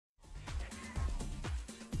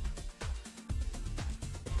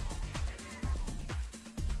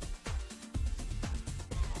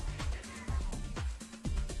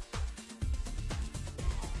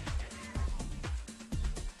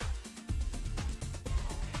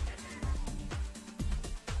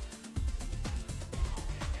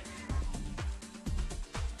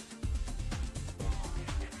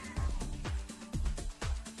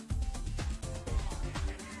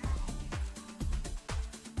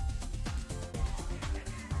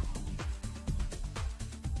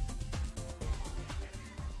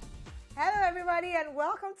everybody, and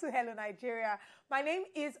welcome to Hello Nigeria. My name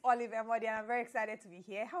is Emodi, and I'm very excited to be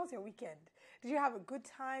here. How was your weekend? Did you have a good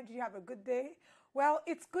time? Did you have a good day? Well,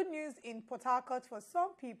 it's good news in Port Harcourt for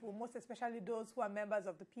some people, most especially those who are members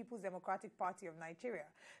of the People's Democratic Party of Nigeria.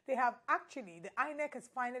 The INEC has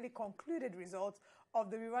finally concluded results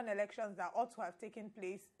of the rerun elections that ought to have taken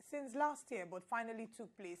place since last year, but finally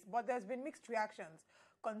took place. But there's been mixed reactions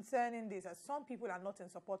concerning this, as some people are not in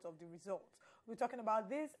support of the results. We're talking about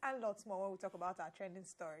this and lots more when we talk about our trending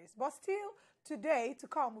stories. But still, today, to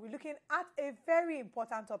come, we'll be looking at a very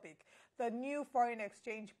important topic, the new foreign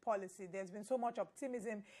exchange policy. There's been so much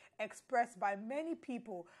optimism expressed by many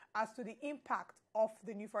people as to the impact of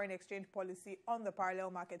the new foreign exchange policy on the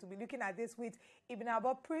parallel market. We'll be looking at this with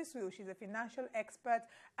Ibinabo Princewill. She's a financial expert,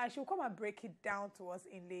 and she'll come and break it down to us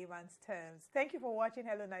in layman's terms. Thank you for watching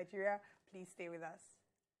Hello Nigeria. Please stay with us.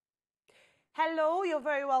 Hello, you're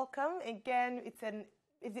very welcome. Again, it's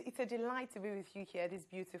a delight to be with you here this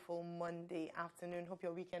beautiful Monday afternoon. Hope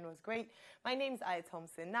your weekend was great. My name is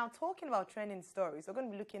Thompson. Now, talking about trending stories, we're going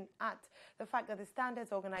to be looking at the fact that the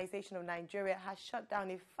Standards Organization of Nigeria has shut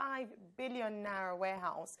down a 5 billion naira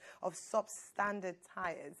warehouse of substandard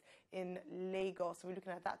tires in Lagos. So we're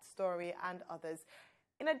looking at that story and others.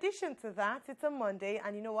 In addition to that, it's a Monday,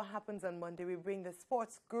 and you know what happens on Monday? We bring the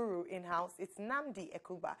sports guru in-house. It's Nnamdi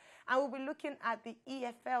Ekuba. And we'll be looking at the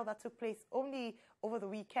EFL that took place only over the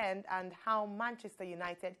weekend and how Manchester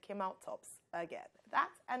United came out tops again.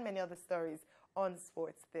 That and many other stories on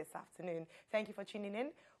sports this afternoon. Thank you for tuning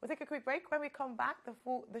in. We'll take a quick break. When we come back,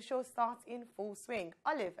 the show starts in full swing.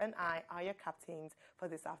 Olive and I are your captains for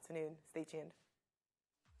this afternoon. Stay tuned.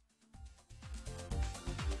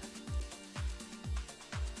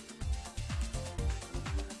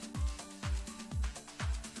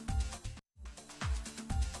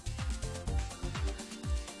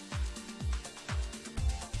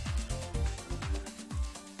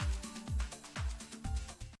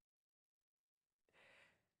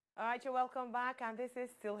 All right, you're welcome back, and this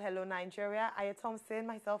is still Hello Nigeria. I am Thompson,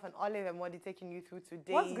 myself, and Olive and Emodi taking you through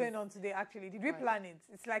today. What's going on today, actually? Did we plan it?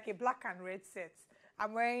 It's like a black and red set.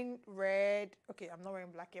 I'm wearing red. Okay, I'm not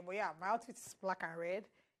wearing black here, but yeah, my outfit is black and red.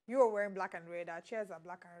 You are wearing black and red. Our chairs are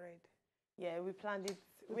black and red. Yeah, we planned it.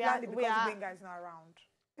 We planned it because the guy is not around.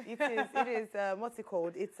 It is, what's it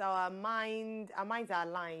called? It's our minds are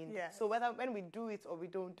aligned. Yeah. So when we do it or we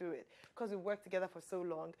don't do it, because we work together for so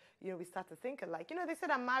long, we start to think alike. They said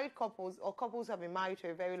that married couples or couples who have been married for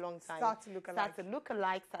a very long time start to look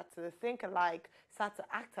alike, start to think alike, start to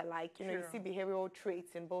act alike. You see behavioral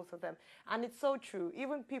traits in both of them. And it's so true.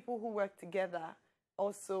 Even people who work together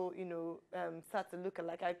also, start to look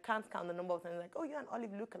alike. I can't count the number of times like, oh, you and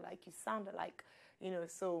Olive look alike, you sound alike.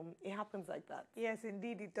 So it happens like that. Yes,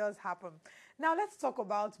 indeed, it does happen. Now, let's talk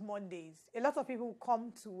about Mondays. A lot of people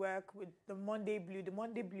come to work with the Monday blue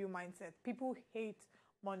mindset. People hate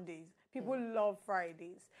Mondays. People love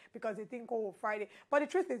Fridays because they think, oh, Friday. But the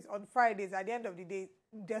truth is, on Fridays, at the end of the day,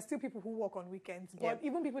 there's still people who work on weekends. But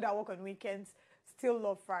even people that work on weekends still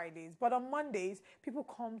love Fridays. But on Mondays, people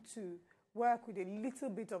come to work with a little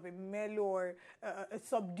bit of a mellow or a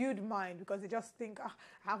subdued mind because they just think, I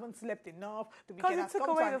haven't slept enough. Because it took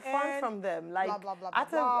away the fun from them. Like, blah, blah, blah,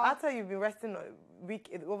 blah. After you've been resting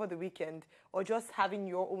over the weekend or just having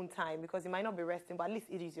your own time, because you might not be resting, but at least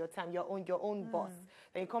it is your time, your own boss.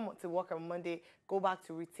 Then you come to work on Monday, go back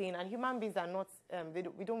to routine. And human beings are not,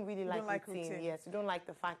 we don't really like routine. Yes, we don't like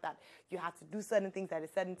the fact that you have to do certain things at a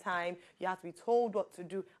certain time. You have to be told what to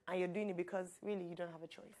do, and you're doing it because really you don't have a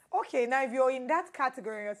choice. Okay, now if you're in that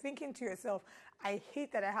category, you're thinking to yourself, I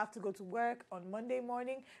hate that I have to go to work on Monday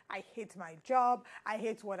morning. I hate my job. I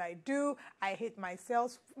hate what I do. I hate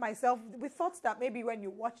myself. We thought that maybe when you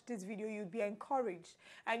watch this video, you'd be encouraged.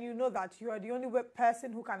 And you know that you are the only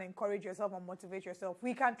person who can encourage yourself and motivate yourself.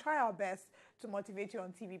 We can try our best to motivate you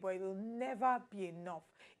on TV, but it will never be enough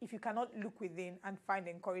if you cannot look within and find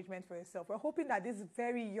encouragement for yourself. We're hoping that this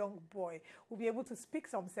very young boy will be able to speak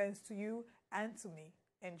some sense to you and to me.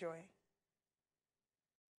 Enjoy.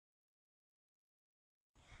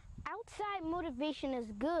 Outside motivation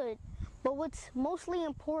is good, but what's mostly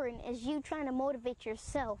important is you trying to motivate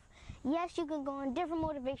yourself. Yes, you can go on different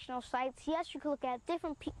motivational sites. Yes, you can look at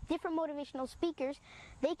different motivational speakers.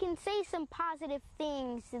 They can say some positive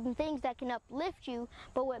things and things that can uplift you,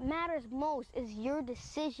 but what matters most is your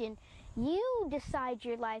decision. You decide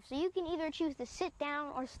your life, so you can either choose to sit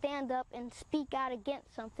down or stand up and speak out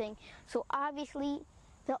against something. So obviously,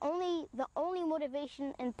 the only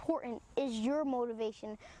motivation important is your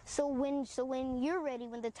motivation. So when you're ready,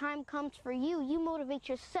 when the time comes for you, you motivate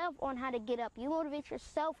yourself on how to get up. You motivate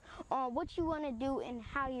yourself on what you want to do and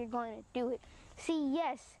how you're going to do it. See,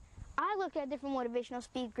 yes, I look at different motivational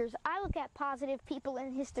speakers. I look at positive people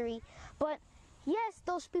in history. But yes,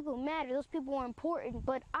 those people matter. Those people are important.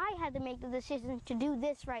 But I had to make the decision to do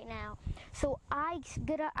this right now. So I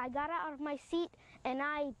got out of my seat and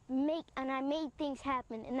I made things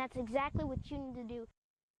happen. And that's exactly what you need to do.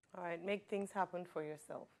 All right, make things happen for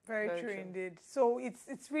yourself. Very true indeed. So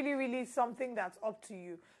it's really, really something that's up to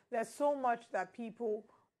you. There's so much that people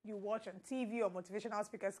you watch on TV or motivational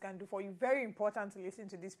speakers can do for you. Very important to listen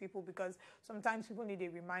to these people because sometimes people need a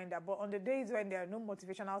reminder. But on the days when there are no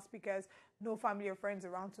motivational speakers, no family or friends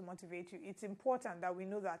around to motivate you, it's important that we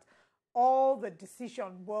know that all the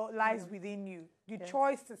decision lies within you. The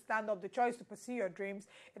choice to stand up, the choice to pursue your dreams,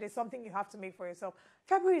 it is something you have to make for yourself.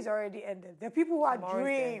 February is already ended. There are people who had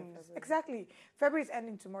dreams. Exactly. February is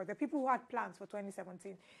ending tomorrow. There are people who had plans for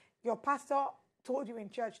 2017. Your pastor told you in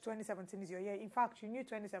church 2017 is your year. In fact, you knew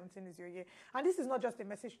 2017 is your year. And this is not just a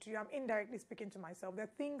message to you. I'm indirectly speaking to myself. There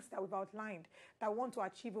are things that we've outlined that I want to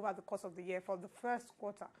achieve over the course of the year for the first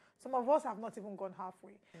quarter. Some of us have not even gone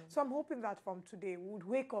halfway. So I'm hoping that from today, we would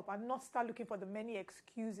wake up and not start looking for the many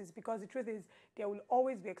excuses, because the truth is there will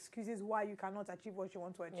always be excuses why you cannot achieve what you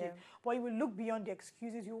want to achieve. But you will look beyond the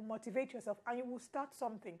excuses. You will motivate yourself and you will start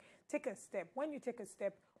something. Take a step. When you take a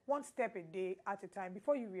step, one step a day at a time,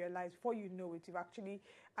 before you realize, before you know it, you've actually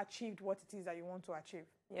achieved what it is that you want to achieve.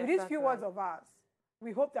 With these few words of ours,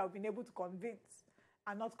 we hope that we've been able to convince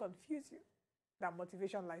and not confuse you that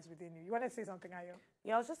motivation lies within you. You want to say something, Ayo?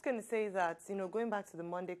 Yeah, I was just going to say that, going back to the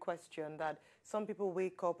Monday question, that some people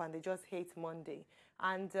wake up and they just hate Monday.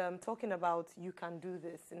 And talking about you can do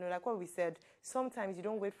this, like what we said, sometimes you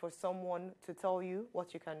don't wait for someone to tell you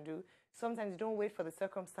what you can do. Sometimes you don't wait for the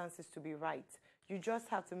circumstances to be right. You just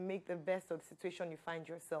have to make the best of the situation you find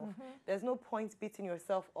yourself. There's no point beating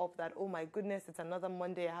yourself up that, oh my goodness, it's another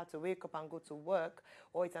Monday, I have to wake up and go to work,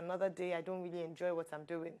 or it's another day, I don't really enjoy what I'm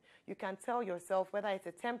doing. You can tell yourself, whether it's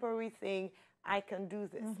a temporary thing, I can do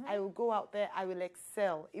this. I will go out there, I will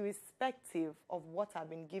excel, irrespective of what I've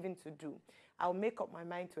been given to do. I'll make up my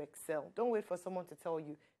mind to excel. Don't wait for someone to tell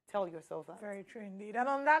you. Tell yourself that. Very true indeed. And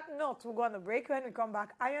on that note, we'll go on a break. When we come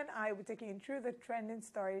back, Ayo and I will be taking you through the trending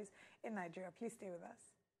stories in Nigeria. Please stay with us.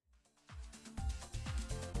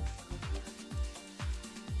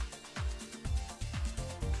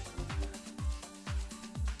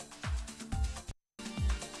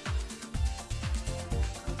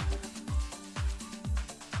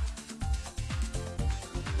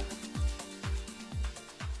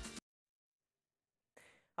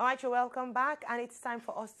 All right, you're welcome back, and it's time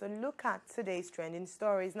for us to look at today's trending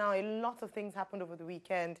stories. Now, a lot of things happened over the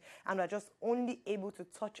weekend, and we're just only able to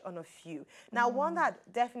touch on a few. Now, one that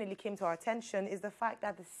definitely came to our attention is the fact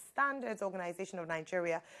that the Standards Organization of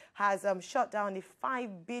Nigeria has shut down the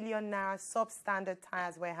 5 billion naira substandard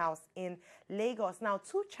tires warehouse in Lagos. Now,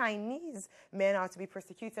 2 Chinese men are to be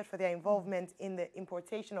prosecuted for their involvement in the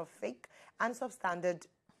importation of fake and substandard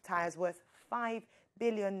tires worth 5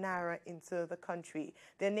 billion naira into the country.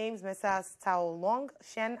 Their names, Messrs. Tao Long,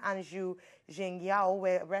 Shen and Zhu Zhengyao,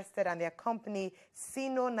 were arrested, and their company,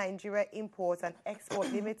 Sino Nigeria Import and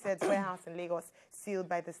Export Limited warehouse in Lagos, sealed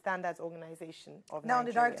by the Standards Organization of Nigeria. Now,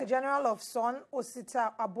 the Director General of SON,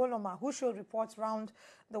 Osita Aboloma, who showed reports around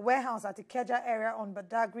the warehouse at the Ikeja area on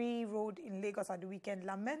Badagry Road in Lagos at the weekend,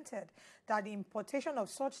 lamented that the importation of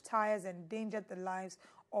such tires endangered the lives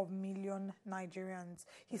of million Nigerians.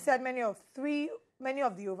 He said many of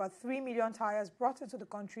the over 3 million tires brought into the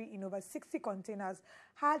country in over 60 containers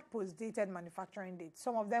had post-dated manufacturing dates,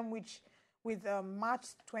 some of them with March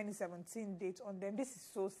 2017 date on them. This is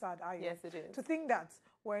so sad, Ayo. Yes, it is. To think that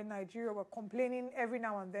we're in Nigeria, we're complaining every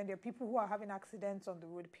now and then. There are people who are having accidents on the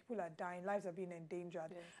road. People are dying. Lives are being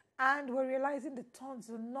endangered. Yes. And we're realizing the tons,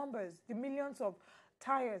 the numbers, the millions of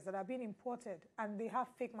tires that are being imported, and they have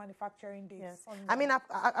fake manufacturing dates. Yes. I mean,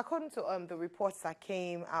 according to the reports that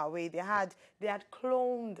came our way, they had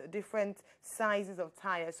cloned different sizes of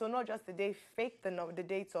tires. So not just they faked the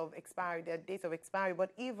dates of expiry, their dates of expiry,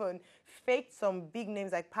 but even faked some big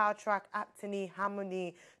names like PowerTrack, Aptini,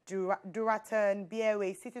 Harmony, Duraturn,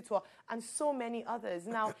 BLA, City Tour, and so many others.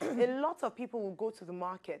 Now, a lot of people will go to the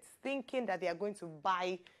market thinking that they are going to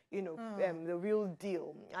buy the real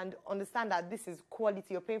deal, and understand that this is quality.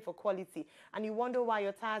 You're paying for quality, and you wonder why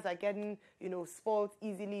your tires are getting, spoiled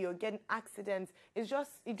easily. You're getting accidents. It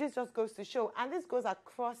just goes to show, and this goes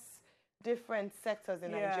across different sectors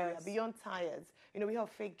in Nigeria beyond tires. We have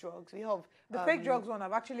fake drugs. We have the fake drugs one.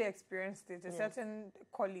 I've actually experienced it. A certain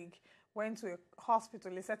colleague went to a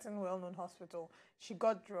hospital, a certain well-known hospital. she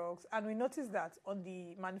got drugs, and we noticed that on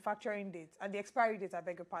the manufacturing date and the expiry date, I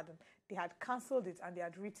beg your pardon, they had cancelled it and they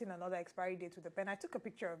had written another expiry date with the pen. I took a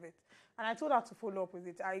picture of it and I told her to follow up with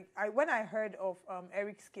it. When I heard of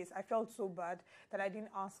Eric's case, I felt so bad that I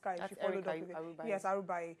didn't ask her if she followed up with it. Yes,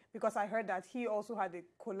 Arubai, because I heard that he also had a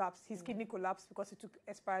collapse. His kidney collapsed because he took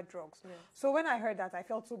expired drugs. Yes. So when I heard that, I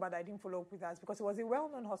felt so bad I didn't follow up with that because it was a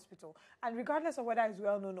well-known hospital. And regardless of whether it's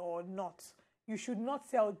well-known or not, you should not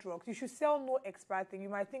sell drugs. You should sell no expired thing. You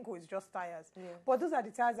might think, oh, it's just tires. Yeah. But those are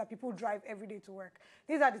the tires that people drive every day to work.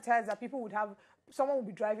 These are the tires that people would have. Someone would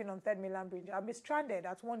be driving on 3rd Mainland Bridge and be stranded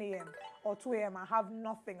at 1 a.m. or 2 a.m. and have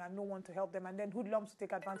nothing and no one to help them, and then hoodlums to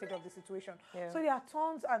take advantage of the situation. Yeah. So there are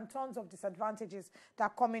tons and tons of disadvantages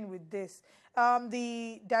that come in with this.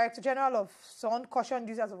 The Director General of SON cautioned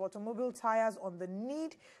users of automobile tires on the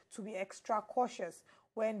need to be extra cautious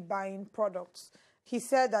when buying products. He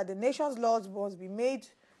said that the nation's laws must be made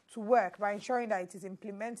to work by ensuring that it is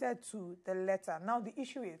implemented to the letter. Now, the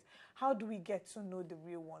issue is, how do we get to know the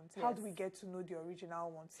real ones? Yes. How do we get to know the original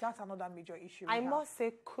ones? That's another major issue. I must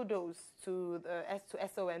say kudos to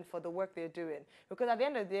SON for the work they're doing. Because at the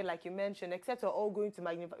end of the day, like you mentioned, except we're all going to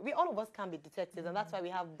all of us can be detectives, and that's why we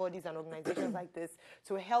have bodies and organizations like this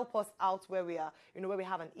to help us out where we are, where we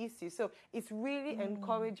have an issue. So it's really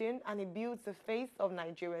encouraging, and it builds the faith of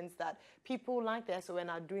Nigerians that people like the SON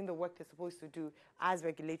are doing the work they're supposed to do as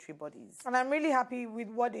regulatory bodies. And I'm really happy with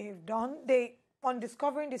what they've done. On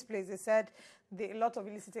discovering this place, they said a lot of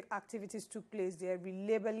illicit activities took place there: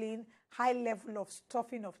 relabeling, high level of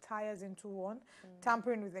stuffing of tires into one,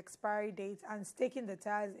 tampering with expiry dates, and staking the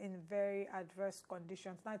tires in very adverse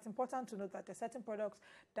conditions. Now, it's important to note that there are certain products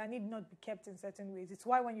that need not be kept in certain ways. It's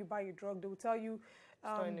why when you buy a drug, they will tell you,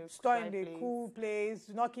 store in a cool place,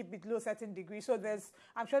 do not keep it below a certain degree. So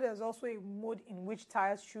I'm sure there's also a mode in which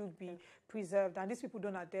tires should be preserved, and these people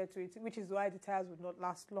don't adhere to it, which is why the tires would not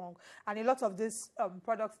last long. And a lot of these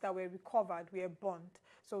products that were recovered were burnt.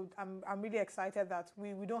 So I'm really excited that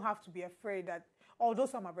we don't have to be afraid that, although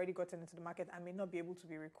some have already gotten into the market and may not be able to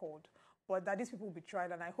be recalled, but that these people will be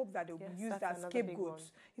tried, and I hope that they'll be used as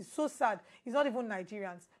scapegoats. It's so sad. It's not even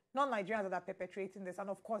Nigerians. Non-Nigerians that are perpetrating this, and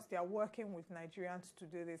of course they are working with Nigerians to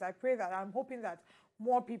do this. I'm hoping that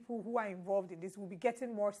more people who are involved in this will be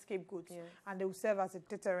getting more scapegoats, and they will serve as a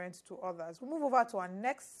deterrent to others. We'll move over to our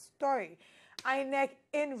next story. INEC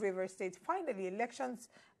in Rivers State. Finally,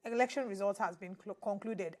 election results has been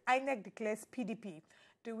concluded. INEC declares PDP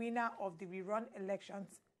the winner of the rerun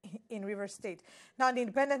elections in Rivers State. Now, the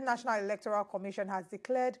Independent National Electoral Commission has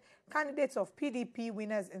declared candidates of PDP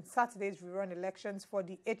winners in Saturday's rerun elections for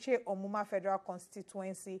the Eche Omuma Federal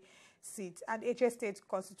Constituency seat and Eche State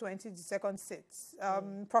Constituency, the second seat.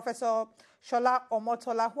 Professor Shola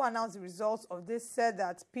Omotola, who announced the results of this, said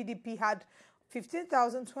that PDP had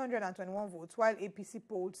 15,221 votes, while APC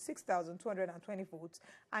polled 6,220 votes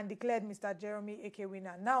and declared Mr. Jeremy Eke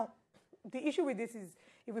winner. Now, the issue with this is,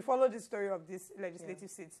 if we follow the story of these legislative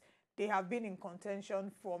seats, they have been in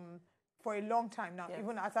contention for a long time now.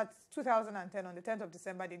 Even as at 2010, on the 10th of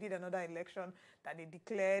December, they did another election that they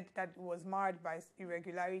declared that was marred by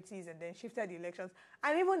irregularities and then shifted the elections.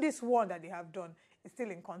 And even this one that they have done is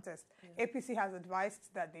still in contest. APC has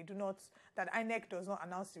advised that that INEC does not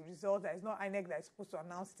announce the results. There is no INEC that is supposed to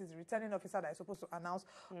announce. It is the returning officer that is supposed to announce.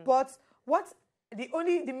 But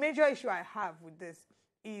the major issue I have with this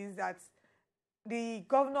is that the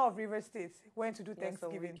governor of Rivers State went to do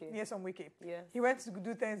Thanksgiving. Yes, on Wiki. Yes. He went to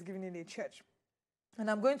do Thanksgiving in a church. And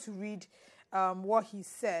I'm going to read what he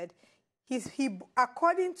said.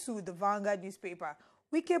 According to the Vanguard newspaper,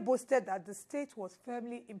 Wike boasted that the state was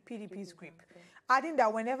firmly in PDP's grip, adding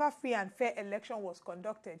that whenever free and fair election was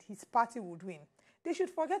conducted, his party would win. They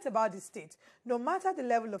should forget about the state. No matter the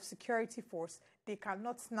level of security force, they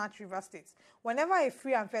cannot snatch Rivers State. Whenever a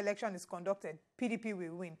free and fair election is conducted, PDP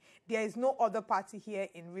will win. There is no other party here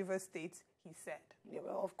in Rivers State, he said. Yeah,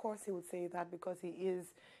 well, of course he would say that because he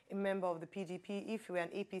is a member of the PDP. If he were an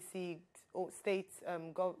APC state,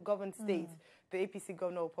 governed state, the APC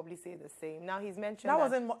governor will probably say the same. Now he's mentioned that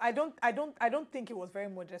wasn't. I don't think it was very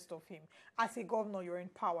modest of him. As a governor, you're in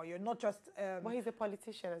power. You're not just. But he's a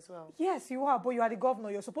politician as well. Yes, you are. But you are the governor.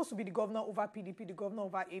 You're supposed to be the governor over PDP, the governor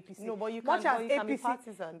over APC. No, but you can be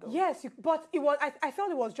partisan, though. Yes, but it was. I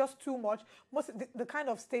felt it was just too much. The kind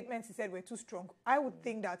of statements he said were too strong. I would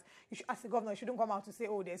think that as a governor, you shouldn't come out to say,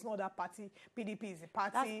 "Oh, there's no other party. PDP is a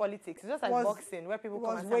party." That's politics. It's just like boxing, where people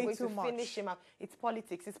come and say, "I'm going to finish him up." It's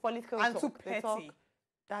politics. It's political and talk. too petty.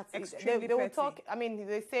 That's extremely they will petty. talk. I mean,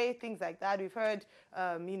 they say things like that. We've heard,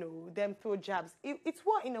 you know, them throw jabs. It's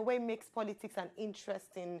what, in a way, makes politics an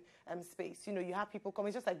interesting space. You know, you have people come.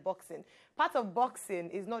 It's just like boxing. Part of boxing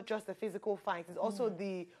is not just the physical fight. It's also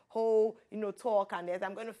the whole, you know, talk and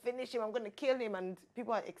I'm going to finish him. I'm going to kill him, and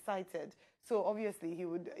people are excited. So obviously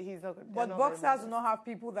he's not. But boxers do not have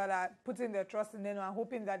people that are putting their trust in them and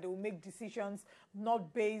hoping that they will make decisions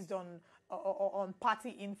not based on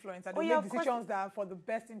party influence, and they make decisions that are for the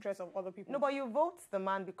best interest of other people. No, but you vote the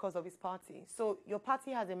man because of his party. So your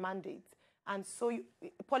party has a mandate, and so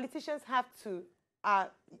politicians have to.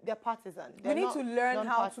 They're partisan. We need to learn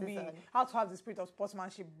how to have the spirit of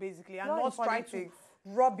sportsmanship, basically, and not try to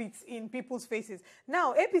rub it in people's faces.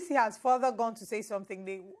 Now, APC has further gone to say something.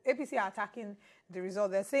 The APC are attacking the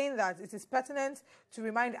result. They're saying that it is pertinent to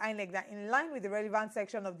remind INEC that in line with the relevant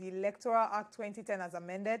section of the Electoral Act 2010 as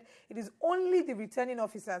amended, it is only the returning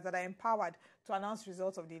officers that are empowered to announce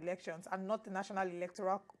results of the elections and not the National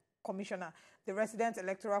Electoral Commissioner, the Resident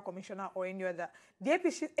Electoral Commissioner, or any other. The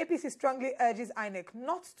APC strongly urges INEC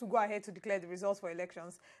not to go ahead to declare the results for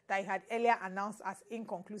elections that it had earlier announced as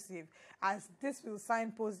inconclusive, as this will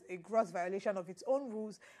signpost a gross violation of its own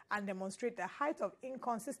rules and demonstrate the height of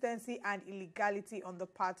inconsistency and illegality on the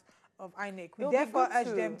part of INEC. We therefore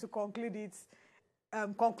urge them to conclude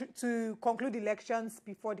conclude elections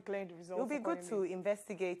before declaring the results. It would be good to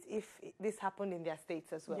investigate if this happened in their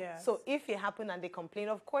states as well. Yes. So if it happened and they complain,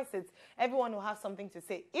 of course, everyone will have something to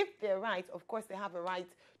say. If they're right, of course, they have a right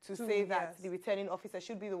to say that the returning officer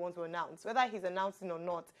should be the one to announce. Whether he's announcing or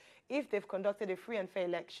not, if they've conducted a free and fair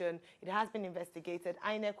election, it has been investigated,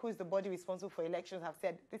 INEC, who is the body responsible for elections, have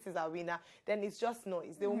said, this is our winner, then it's just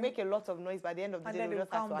noise. They will make a lot of noise. By the end of the day, they will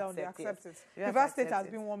just have to accept it. Rivers State has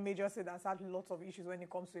been one major state that's had lots of issues when it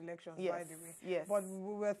comes to elections, by the way. Yes. But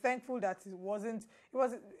we were thankful that it wasn't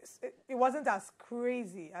as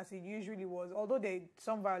crazy as it usually was, although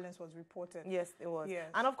some violence was reported. Yes, it was. Yes.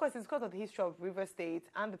 And of course, it's because of the history of Rivers State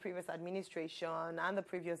and the previous administration and the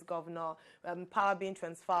previous governor, power being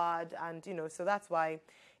transferred, and you know, so that's why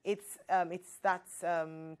it's that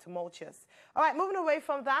tumultuous. All right, moving away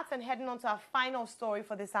from that and heading on to our final story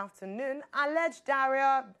for this afternoon. Alleged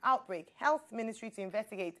diarrhea outbreak. Health Ministry to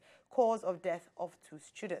investigate cause of death of 2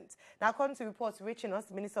 students. Now, according to reports reaching us,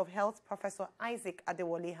 the Minister of Health, Professor Isaac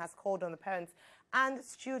Adewale, has called on the parents and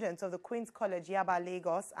students of the Queen's College, Yaba,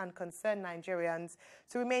 Lagos, and concerned Nigerians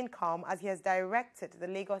to remain calm, as he has directed the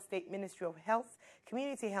Lagos State Ministry of Health,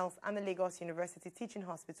 Community Health, and the Lagos University Teaching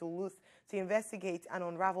Hospital, LUTH, to investigate and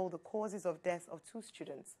unravel the causes of death of 2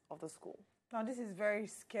 students of the school. Now, this is very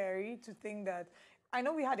scary to think that. I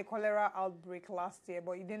know we had a cholera outbreak last year,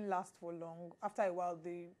 but it didn't last for long. After a while,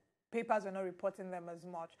 the papers were not reporting them as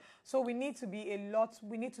much. So we need to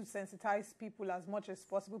sensitize people as much as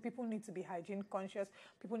possible. People need to be hygiene conscious.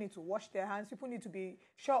 People need to wash their hands. People need to be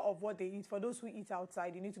sure of what they eat. For those who eat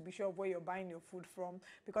outside, you need to be sure of where you're buying your food from,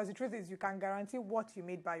 because the truth is you can guarantee what you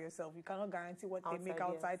made by yourself. You cannot guarantee what they make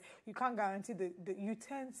outside. Yes. You can't guarantee the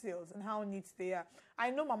utensils and how neat they are.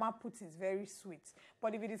 I know Mama Put is very sweet,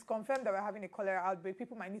 but if it is confirmed that we're having a cholera outbreak,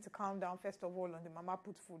 people might need to calm down first of all on the Mama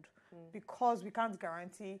Put food, because we can't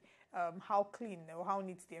guarantee how clean or how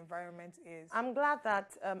neat the environment is. I'm glad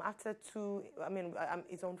that after 2,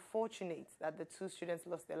 it's unfortunate that the 2 students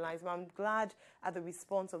lost their lives, but I'm glad at the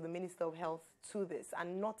response of the Minister of Health to this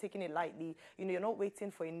and not taking it lightly. You know, you're not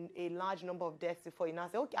waiting for a large number of deaths before you now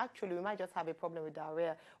say, okay, actually, we might just have a problem with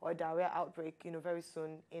diarrhea or a diarrhea outbreak, you know, very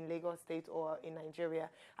soon in Lagos State or in Nigeria.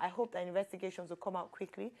 I hope that investigations will come out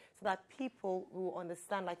quickly so that people will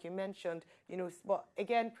understand, like you mentioned, you know, but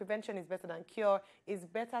again, prevention is better than cure. It's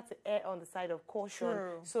better to err on the side of caution.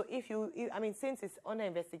 True. So since it's under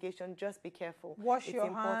investigation, just be careful. Wash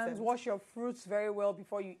your hands, wash your fruits very well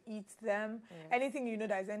before you eat them. Anything you know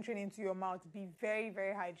that is entering into your mouth, be very,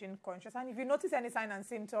 very hygiene conscious. And if you notice any sign and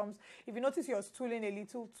symptoms, if you notice you're stooling a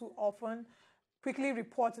little too often, quickly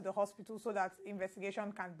report to the hospital so that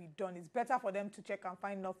investigation can be done. It's better for them to check and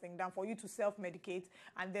find nothing than for you to self-medicate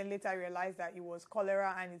and then later realize that it was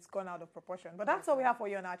cholera and it's gone out of proportion. But that's all we have for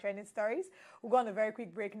you on our trending stories. We'll go on a very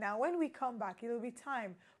quick break now. When we come back, it'll be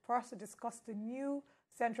time for us to discuss the new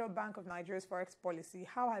Central Bank of Nigeria's forex policy.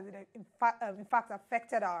 How has it in fact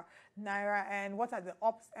affected our naira, and what are the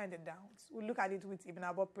ups and the downs? We'll look at it with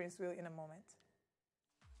Ibinabo Princewill in a moment.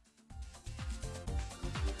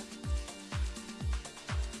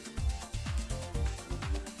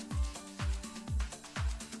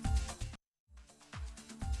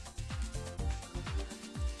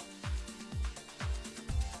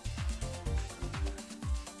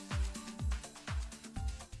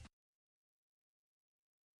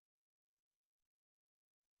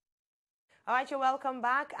 All right, you're welcome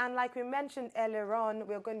back. And like we mentioned earlier on,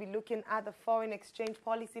 we're going to be looking at the foreign exchange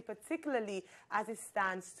policy, particularly as it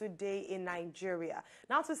stands today in Nigeria.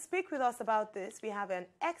 Now, to speak with us about this, we have an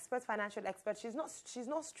expert, financial expert. She's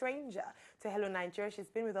no stranger to Hello Nigeria. She's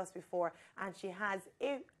been with us before, and she has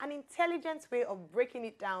an intelligent way of breaking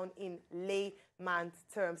it down in layman's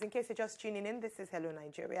terms. In case you're just tuning in, this is Hello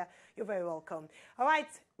Nigeria. You're very welcome. All right,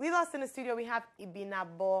 with us in the studio, we have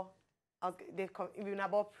Ibinabo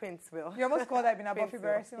Princewill. You almost called that Ibinabo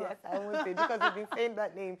Princewill. Yes, I almost did, because we've been saying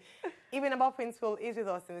that name. Ibinabo Princewill is with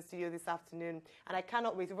us in the studio this afternoon, and I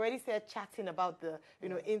cannot wait. We've already started chatting about the,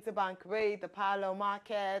 interbank rate, the parallel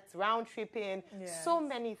markets, round tripping, so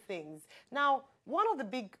many things. Now, one of the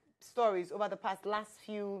big stories over the last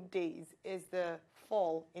few days is the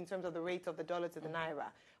fall in terms of the rate of the dollar to the naira.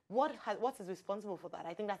 What is responsible for that?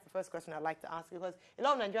 I think that's the first question I'd like to ask, because a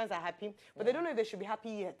lot of Nigerians are happy, but they don't know if they should be happy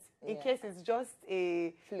yet, in case it's just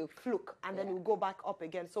a fluke and then it will go back up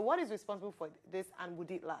again. So what is responsible for this, and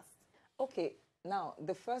would it last? Okay, now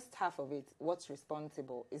the first half of it, what's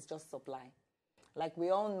responsible is just supply. Like we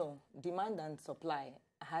all know, demand and supply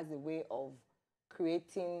has a way of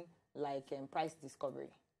creating price discovery.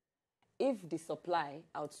 If the supply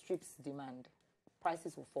outstrips demand,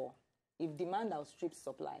 prices will fall. If demand outstrips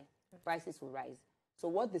supply, prices will rise. So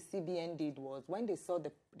what the CBN did was, when they saw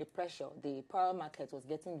the pressure, the power market was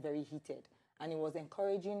getting very heated, and it was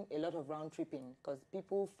encouraging a lot of round tripping, because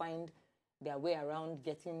people find their way around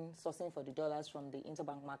sourcing for the dollars from the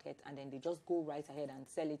interbank market, and then they just go right ahead and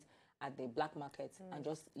sell it at the black market and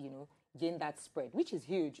just, gain that spread, which is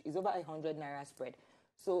huge. It's over 100 naira spread.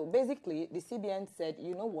 So basically, the CBN said,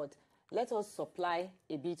 you know what, let us supply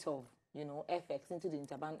a bit of FX into the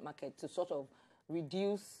interbank market to sort of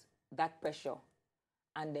reduce that pressure.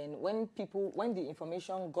 And then when the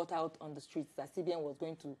information got out on the streets that CBN was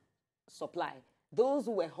going to supply, those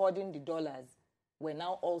who were hoarding the dollars were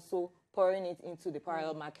now also pouring it into the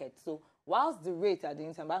parallel market. So whilst the rate at the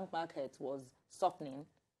interbank market was softening,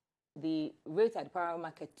 the rate at the parallel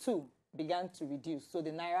market too began to reduce. So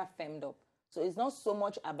the naira firmed up. So it's not so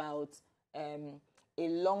much about a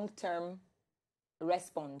long-term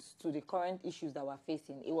response to the current issues that we're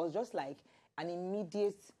facing. It was just like an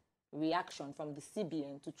immediate reaction from the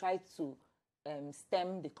CBN to try to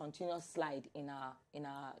stem the continuous slide in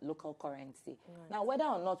our local currency. Right. Now, whether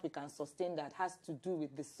or not we can sustain that has to do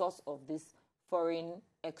with the source of this foreign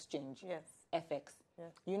exchange, FX.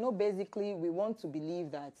 Yes. Basically, we want to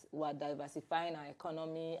believe that we're diversifying our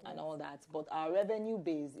economy and all that, but our revenue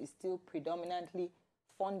base is still predominantly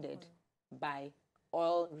funded by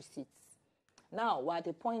oil receipts. Now, we're at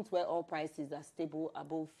a point where oil prices are stable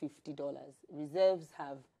above $50. Reserves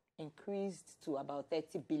have increased to about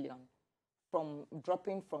 30 billion,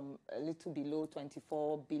 dropping from a little below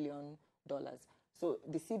 $24 billion. So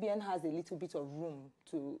the CBN has a little bit of room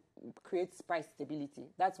to create price stability.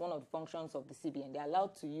 That's one of the functions of the CBN. They're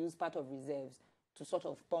allowed to use part of reserves to sort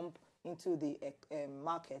of pump into the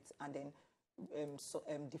market and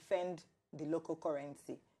then defend the local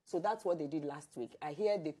currency. So that's what they did last week. I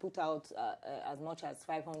hear they put out as much as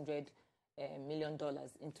 $500 million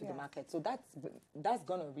into the market. So that's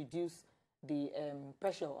going to reduce the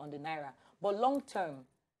pressure on the naira. But long term,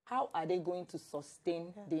 how are they going to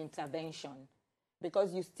sustain the intervention?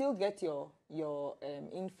 Because you still get your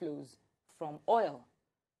inflows from oil.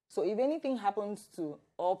 So if anything happens to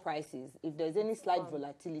oil prices, if there's any slight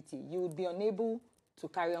volatility, you would be unable to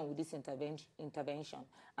carry on with this intervention.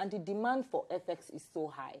 And the demand for FX is so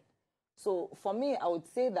high. So for me, I would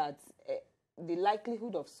say that the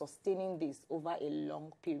likelihood of sustaining this over a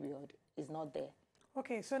long period is not there.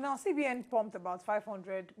 Okay, so now CBN pumped about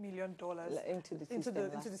 $500 million into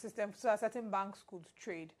the system so that certain banks could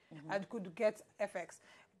trade and could get FX.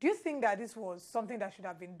 Do you think that this was something that should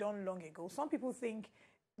have been done long ago? Some people think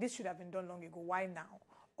this should have been done long ago. Why now?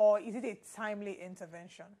 Or is it a timely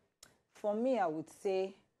intervention? For me, I would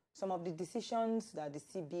say some of the decisions that the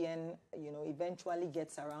CBN, eventually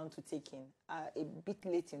gets around to taking are a bit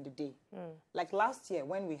late in the day. Like last year,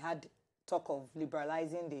 when we had talk of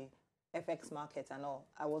liberalizing the FX market and all,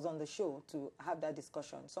 I was on the show to have that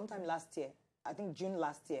discussion sometime last year, I think June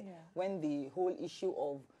last year, when the whole issue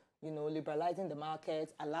of, liberalizing the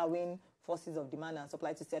market, allowing forces of demand and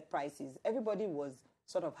supply to set prices, everybody was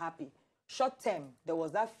sort of happy. Short term, there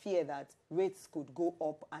was that fear that rates could go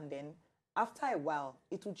up, and then after a while,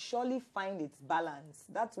 it would surely find its balance.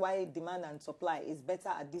 That's why demand and supply is better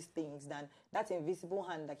at these things than that invisible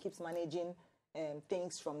hand that keeps managing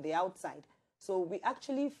things from the outside. So we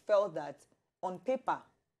actually felt that on paper,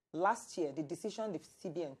 last year, the decision the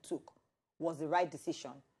CBN took was the right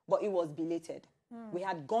decision, but it was belated. We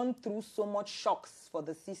had gone through so much shocks for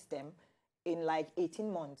the system in like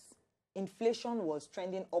 18 months, inflation was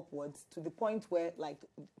trending upwards to the point where like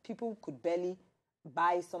people could barely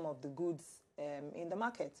buy some of the goods in the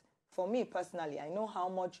market. For me personally, I know how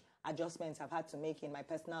much adjustments I've had to make in my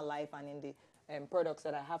personal life and in the products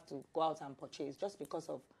that I have to go out and purchase just because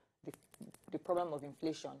of the problem of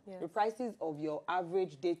inflation. Yes. The prices of your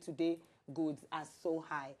average day-to-day goods are so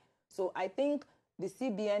high. So I think the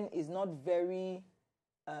CBN is not very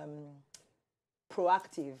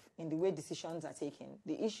proactive in the way decisions are taken.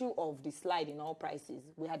 The issue of the slide in all prices,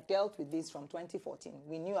 we had dealt with this from 2014.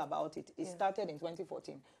 We knew about it. It started in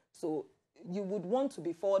 2014. So you would want to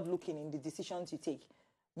be forward-looking in the decisions you take.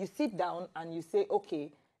 You sit down and you say,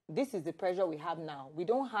 okay, this is the pressure we have now. We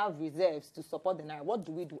don't have reserves to support the Naira. What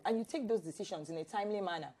do we do? And you take those decisions in a timely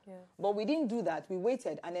manner. Yeah. But we didn't do that. We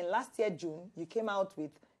waited. And then last year, June, you came out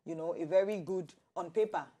with, you know, a very good, on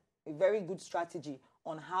paper, a very good strategy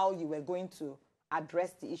on how you were going to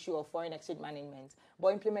address the issue of foreign exchange management. But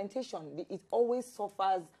implementation, it always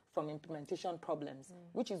suffers from implementation problems,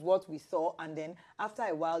 which is what we saw. And then after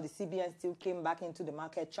a while, the CBN still came back into the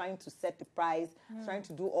market trying to set the price, trying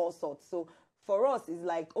to do all sorts. So for us, it's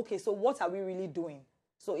like, okay, so what are we really doing?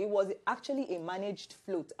 So it was actually a managed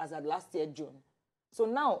float as at last year, June. So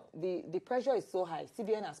now the pressure is so high.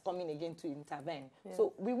 CBN has come in again to intervene. Yeah.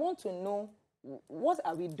 So we want to know, what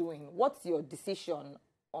are we doing? What's your decision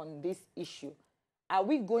on this issue? Are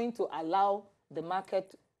we going to allow the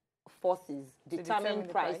market forces determine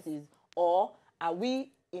prices, or are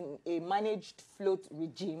we in a managed float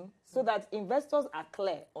regime so that investors are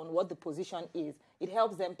clear on what the position is? It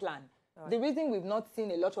helps them plan. The reason we've not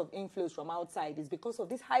seen a lot of inflows from outside is because of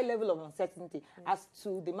this high level of uncertainty as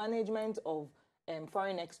to the management of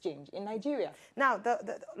foreign exchange in Nigeria. Now,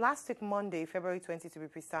 the last week, Monday, February 20 to be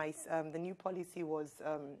precise, the new policy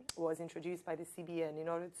was introduced by the CBN in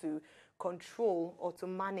order to control or to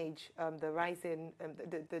manage the rising,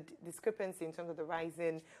 the discrepancy in terms of the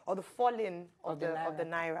rising or the falling of the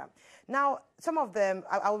Naira. Now, some of them,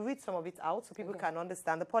 I'll read some of it out so people can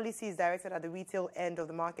understand. The policy is directed at the retail end of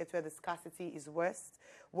the market where the scarcity is worst.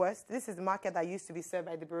 This is the market that used to be served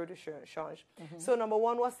by the Bureau de Change. So number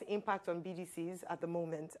one, what's the impact on BDCs at the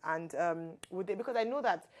moment? And would they, because I know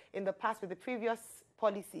that in the past with the previous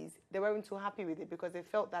policies, they weren't too happy with it because they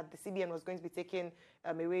felt that the CBN was going to be taking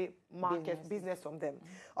away business from them.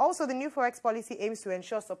 Also, the new Forex policy aims to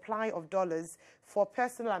ensure supply of dollars for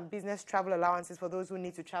personal and business travel allowances for those who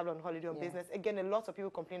need to travel on holiday on business. Again, a lot of people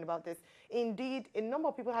complain about this. Indeed, a number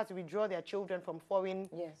of people had to withdraw their children from foreign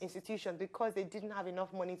institutions because they didn't have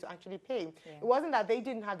enough money to actually pay. It wasn't that they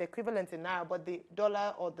didn't have the equivalent in Naira, but the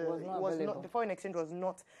dollar or the foreign exchange was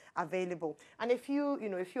not available. And a few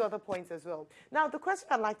other points as well. Now, the question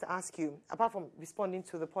I'd like to ask you, apart from responding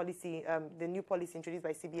to the policy, the new policy introduced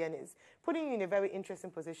by CBN, is putting you in a very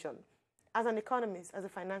interesting position. As an economist, as a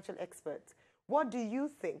financial expert, what do you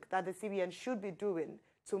think that the CBN should be doing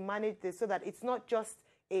to manage this so that it's not just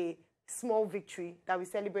a small victory that we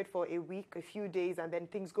celebrate for a week, a few days, and then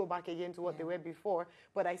things go back again to what they were before,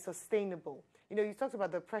 but are sustainable? You know, you talked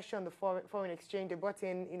about the pressure on the foreign exchange. They brought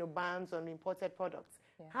in, bans on imported products.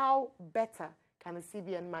 How better can the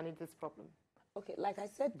CBN manage this problem? Okay, like I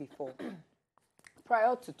said before,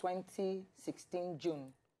 prior to 2016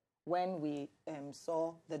 June, when we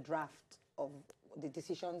saw the draft of the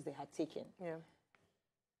decisions they had taken,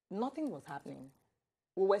 nothing was happening.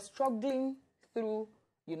 We were struggling through,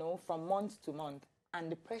 from month to month, and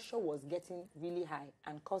the pressure was getting really high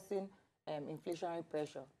and causing inflationary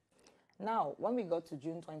pressure. Now, when we got to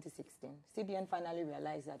June 2016, CBN finally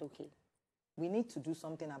realized that, okay, we need to do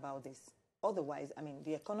something about this. Otherwise,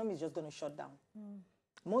 the economy is just going to shut down.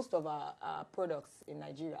 Most of our products in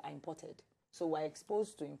Nigeria are imported. So we're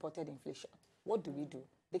exposed to imported inflation. What do we do?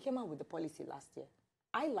 They came out with the policy last year.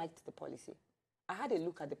 I liked the policy. I had a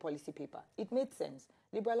look at the policy paper. It made sense.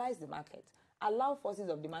 Liberalize the market. Allow forces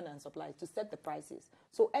of demand and supply to set the prices.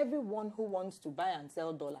 So everyone who wants to buy and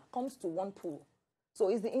sell dollar comes to one pool. So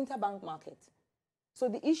it's the interbank market. So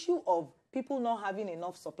the issue of people not having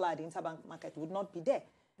enough supply at the interbank market would not be there.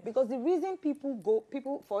 Because the reason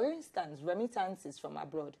people, for instance, remittances from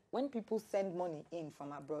abroad, when people send money in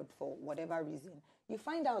from abroad for whatever reason, you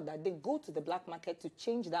find out that they go to the black market to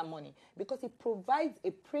change that money because it provides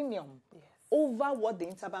a premium over what the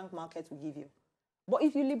interbank market will give you. But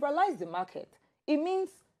if you liberalize the market, it means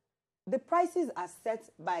the prices are set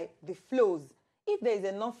by the flows. If there is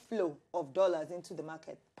enough flow of dollars into the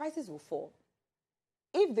market, prices will fall.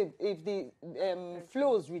 If the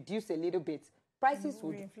flows reduce a little bit, prices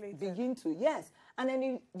would begin to, yes. And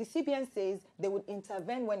then the CBN says they would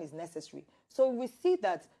intervene when it's necessary. So we see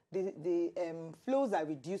that the flows are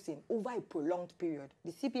reducing over a prolonged period.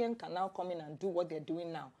 The CBN can now come in and do what they're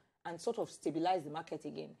doing now and sort of stabilize the market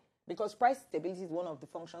again, because price stability is one of the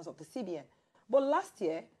functions of the CBN. But last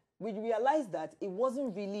year, we realized that it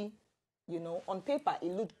wasn't really, on paper,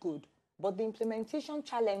 it looked good. But the implementation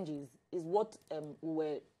challenges is what we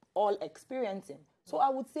were all experiencing. So I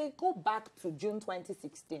would say go back to June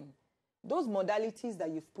 2016. Those modalities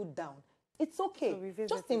that you've put down, it's okay. So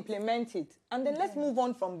just implement it. And then let's move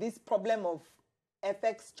on from this problem of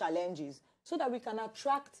FX challenges so that we can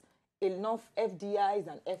attract enough FDIs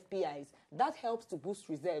and FPIs. That helps to boost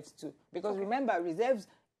reserves too. Because remember, reserves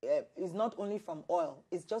is not only from oil.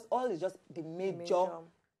 Oil is just the major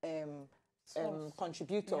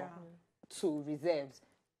contributor to reserves.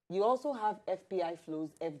 You also have FPI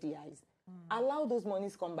flows, FDIs. Allow those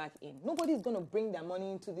monies come back in. Nobody's going to bring their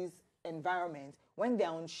money into this environment when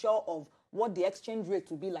they're unsure of what the exchange rate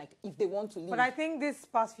will be like if they want to leave. But I think this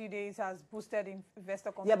past few days has boosted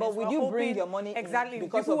investor confidence. Yeah, but would you bring your money exactly in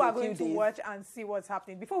because people of are a few going to days? watch and see what's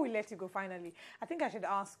happening. Before we let you go finally, I think I should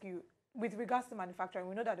ask you, with regards to manufacturing,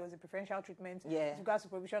 we know that there was a preferential treatment with regards to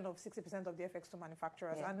provision of 60% of the FX to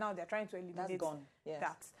manufacturers, and now they're trying to eliminate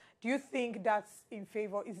that. Do you think that's in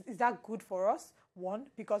favor? Is that good for us? One,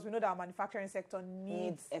 because we know that our manufacturing sector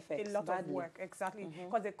needs FX a lot of work. Exactly.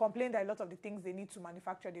 Because they complain that a lot of the things they need to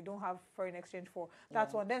manufacture, they don't have foreign exchange for.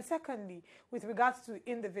 That's one. Then secondly, with regards to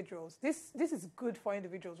individuals, this is good for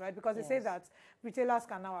individuals, right? Because they say that retailers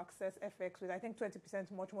can now access FX with, I think,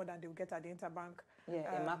 20% much more than they will get at the interbank.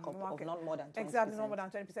 A markup of not more than 20%. Exactly, not more than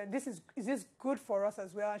 20%. Is this good for us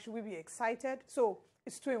as well? Should we be excited? So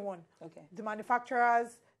it's 2 in 1. Okay. The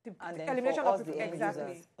manufacturers, the elimination of the end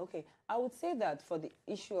users. Okay, I would say that for the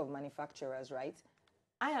issue of manufacturers, right,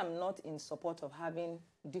 I am not in support of having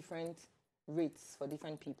different rates for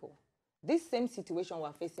different people. This same situation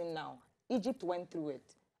we're facing now, Egypt went through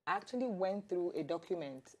it. I actually went through a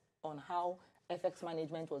document on how FX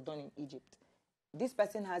management was done in Egypt. This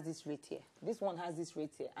person has this rate here. This one has this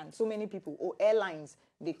rate here. And so many people, airlines,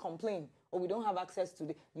 they complain, we don't have access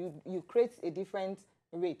to you create a different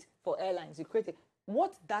rate for airlines. You create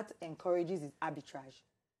what that encourages is arbitrage.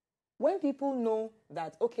 When people know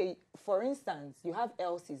that, okay, for instance, you have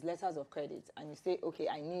LCs, letters of credit, and you say, okay,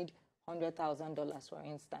 I need $100,000, for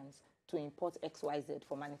instance, to import XYZ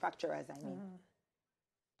for manufacturers, I mean.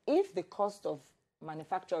 If the cost of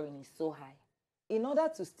manufacturing is so high, in order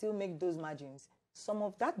to still make those margins, some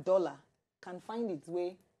of that dollar can find its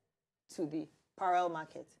way to the parallel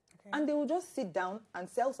market. And they will just sit down and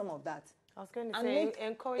sell some of that. I was going to say,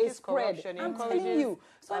 encourages corruption. I'm telling you.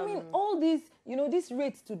 So, I mean, all these, these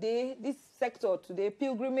rates today, this sector today,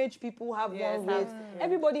 pilgrimage people have one rate.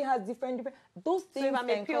 Everybody has different. Those things. So if I'm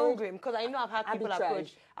a pilgrim, because I know I've had people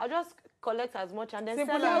approach, I'll just collect as much and then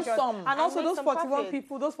sell some. And also those 41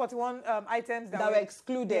 people, those 41 items that were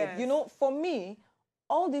excluded. For me,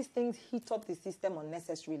 all these things heat up the system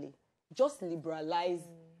unnecessarily. Just liberalize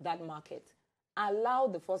that market. Allow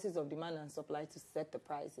the forces of demand and supply to set the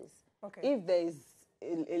prices. If there is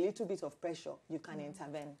a little bit of pressure, you can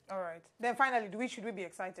intervene. All right. Then finally, should we be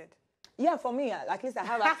excited? Yeah, for me, at least I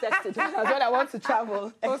have access to that as well. I want to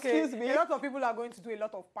travel. Excuse me. A lot of people are going to do a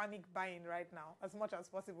lot of panic buying right now, as much as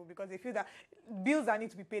possible, because they feel that bills that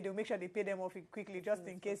need to be paid, they'll make sure they pay them off quickly, just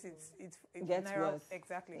in case it gets worse.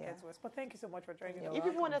 Exactly, gets worse. But thank you so much for joining us. If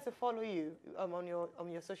people wanted to follow you on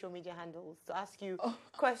your social media handles to ask you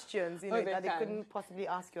questions, that they couldn't possibly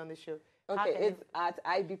ask you on the show. Okay, it's at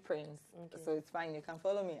IB Prince, so it's fine. You can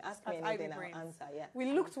follow me. Ask me anything, I'll answer. Yeah. We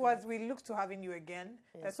look to having you again.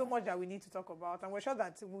 Yes. There's so much that we need to talk about, and we're sure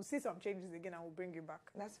that we'll see some changes again, and we'll bring you back.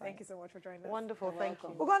 That's fine. Thank you so much for joining us. Wonderful, thank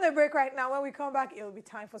you. We're going to break right now. When we come back, it'll be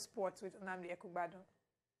time for sports with Nnamdi Ekugbadun.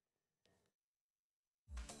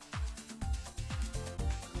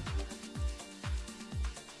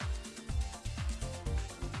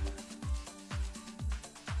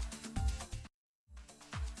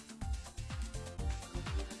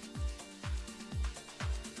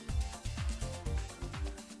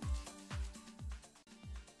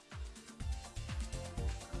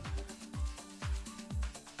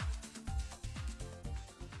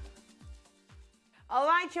 All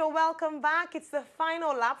right, you're welcome back. It's the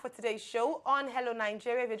final lap for today's show on Hello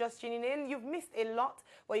Nigeria. If you're just tuning in, you've missed a lot,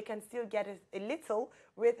 but you can still get a little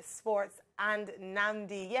with sports and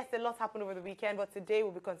Nnamdi. Yes, a lot happened over the weekend, but today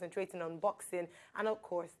we'll be concentrating on boxing and, of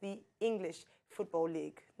course, the English Football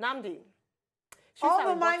League. Nnamdi.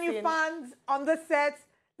 All the Man U fans on the set,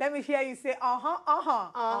 Let me hear you say, Tell us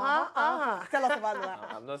about that.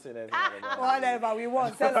 I'm not saying anything about that. Whatever, we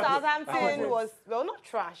won. Tell us. Southampton was, well, not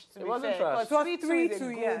trashed, to It be wasn't fair, trashed. but It was 3-2 is a 3-2,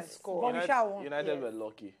 good yes. score. But we shall won. United Yes. were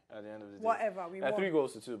lucky at the end of the day. Whatever, we won. 3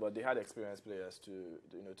 goals to 2, but they had experienced players to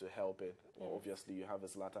to help it. Well, obviously, you have a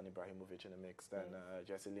Zlatan Ibrahimovic in the mix, then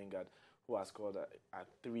Jesse Lingard, who has scored at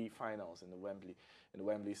 3 finals in the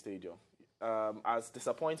Wembley Stadium. As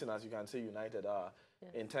disappointing as you can say United are,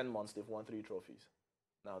 in 10 months they've won 3 trophies.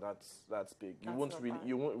 Now that's big. You won't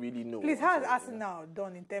really know. Please, how is Arsenal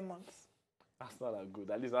done in 10 months? Arsenal are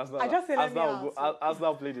good. At least Arsenal. I just said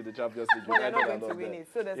Arsenal played in the Champions League. But they're United not are going to not win there. it,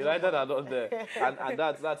 so there's United are not there, and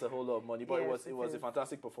that's a whole lot of money. But Yes, it was is. a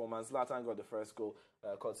fantastic performance. Zlatan got the first goal,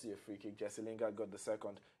 courtesy a free kick. Jesse Lingard got the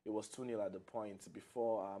second. It was 2-0 at the point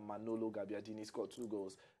before Manolo Gabbiadini scored 2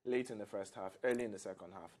 goals late in the first half, early in the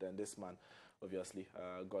second half. Then this man obviously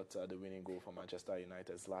got the winning goal for Manchester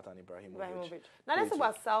United, Zlatan Ibrahimovic. Now let's talk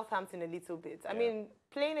about Southampton a little bit. I mean,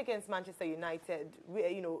 playing against Manchester United,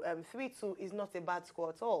 3-2 is not a bad score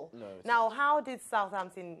at all. No, now, how did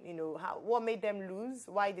Southampton, what made them lose?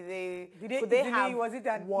 Why did they? Was it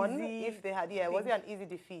an won easy if they had? Yeah, was it an easy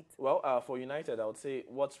defeat? Well, for United, I would say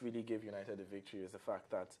what really gave United the victory is the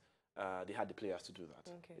fact that they had the players to do that.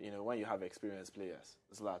 Okay. When you have experienced players,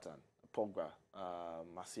 Zlatan, Pogba,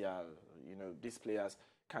 Martial, these players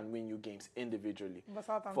can win you games individually.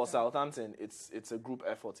 For Southampton, it's a group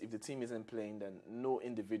effort. If the team isn't playing, then no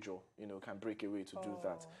individual, can break away to do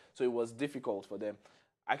that. So it was difficult for them.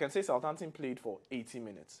 I can say Southampton played for 80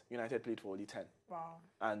 minutes. United played for only 10. Wow.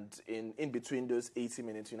 And in between those 80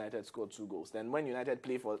 minutes, United scored 2 goals. Then when United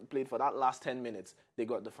played for that last 10 minutes, they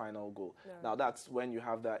got the final goal. Yeah. Now that's when you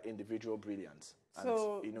have that individual brilliance.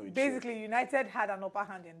 So basically, United had an upper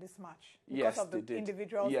hand in this match because of the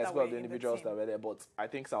individuals. Yes, because of the individuals that were there. But I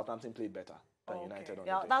think Southampton played better than United on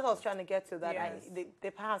the day. That's what I was trying to get to. That they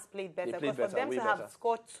perhaps played better. Because for them to have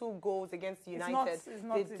scored 2 goals against United,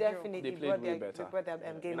 they definitely brought their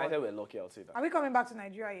game United on. were lucky, I would say that. Are we coming back to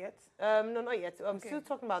Nigeria yet? No, not yet. I'm still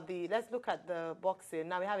talking about let's look at the boxing.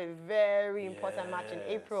 Now we have a very important match in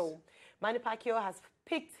April. Manny Pacquiao has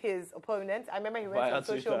picked his opponent. I remember he went on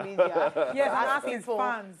social media and asked his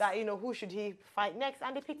fans that who should he fight next,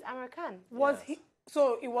 and they picked American.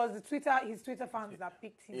 So it was his Twitter fans that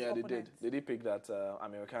picked his opponent. Yeah, they did pick that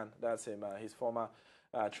American. That's him, his former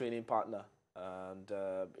training partner. And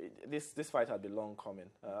this fight had been long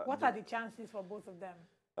coming. What are the chances for both of them?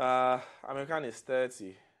 American is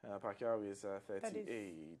 30. Pacquiao is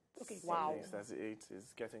 38. Okay, wow. He's 38.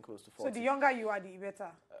 He's getting close to 40. So the younger you are, the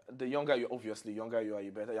better. The younger you are,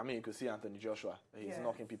 you better. I mean, you could see Anthony Joshua. He's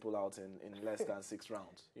knocking people out in less than 6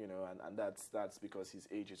 rounds. And that's because his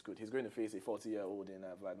age is good. He's going to face a 40-year-old in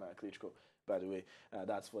Vladimir Klitschko. By the way,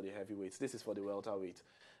 that's for the heavyweights. This is for the welterweight.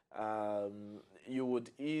 You would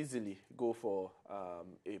easily go for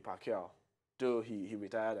a Pacquiao, though he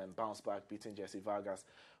retired and bounced back, beating Jesse Vargas.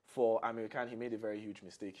 For American, he made a very huge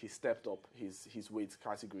mistake. He stepped up his weight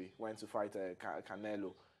category, went to fight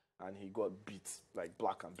Canelo, and he got beat like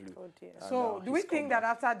black and blue. Oh dear. So do we think that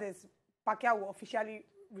after this, Pacquiao will officially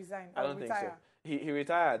resign or I don't think so. He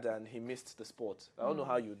retired and he missed the sport. I don't know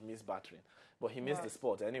how you'd miss battering. But he missed the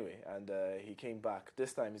sport anyway, and he came back.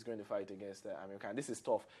 This time he's going to fight against American. This is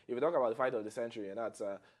tough. If you talk about the fight of the century, and that's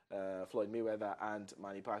Floyd Mayweather and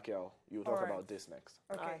Manny Pacquiao, you'll talk about this next.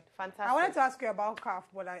 Okay, fantastic. I wanted to ask you about CAF,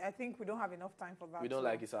 but I think we don't have enough time for that. We don't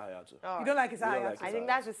like Issa Hayatou. You don't like Issa Hayatou? I think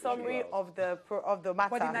that's the summary of the matter.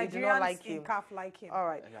 But the Nigerians in CAF like him. All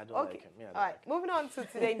right. I don't like him. Yeah, all right. Moving on to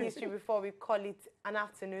today in history before we call it an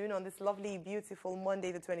afternoon on this lovely, beautiful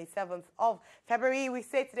Monday, the 27th of February. We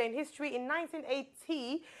say today in history, in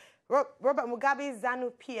 1980, Robert Mugabe's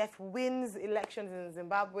ZANU-PF wins elections in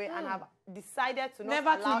Zimbabwe and have decided to not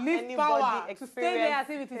allow anybody power, experience to stay there as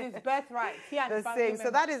if it is his birthright. He and the same.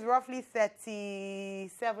 So that is roughly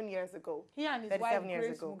 37 years ago. He and his wife,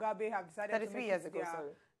 Grace Mugabe, have decided to make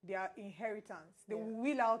their inheritance. They will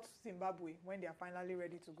wheel out Zimbabwe when they are finally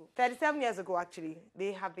ready to go. 37 years ago, actually.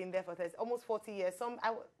 They have been there for almost 40 years.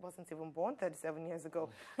 I wasn't even born 37 years ago.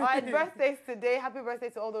 All right, birthdays today. Happy birthday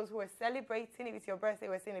to all those who are celebrating. If it's your birthday,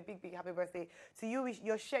 we're saying a big, big happy birthday to you.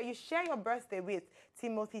 You share your birthday with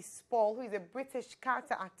Timothy Spall, who is a British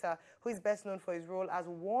character actor who is best known for his role as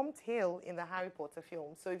Wormtail in the Harry Potter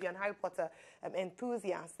films. So if you're an Harry Potter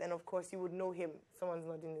enthusiast, then of course you would know him. Someone's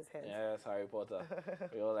nodding his head. Yes, Harry Potter.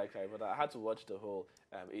 We all like Harry Potter. I had to watch the whole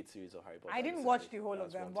 8 series of Harry Potter. I didn't watch the whole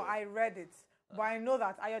of them, but I read it. But I know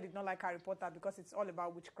that Ayo did not like Harry Potter because it's all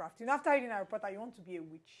about witchcraft. After reading Harry Potter, you want to be a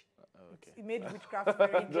witch. Okay. It made witchcraft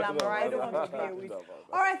very glamorous. I don't want to be a witch.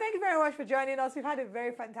 All right, thank you very much for joining us. We've had a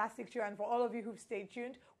very fantastic show, and for all of you who've stayed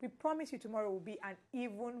tuned, we promise you tomorrow will be an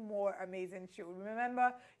even more amazing show.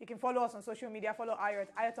 Remember, you can follow us on social media. Follow Ayo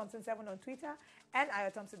at Thompson7 on Twitter and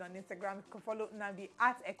Ayo Thompson on Instagram. You can follow Nabi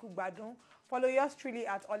at Ekugbadun. Follow yours truly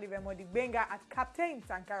at Olive Emodi, Benga at Captain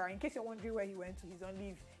Sankara. In case you're wondering where he went to, he's on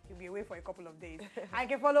leave. He'll be away for a couple of days. And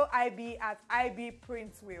you can follow IB at IB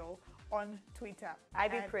Princewill on Twitter.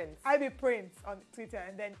 IB Prince. IB Prince on Twitter,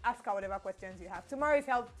 and then ask her whatever questions you have. Tomorrow is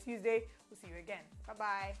Health Tuesday. We'll see you again.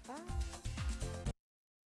 Bye-bye. Bye.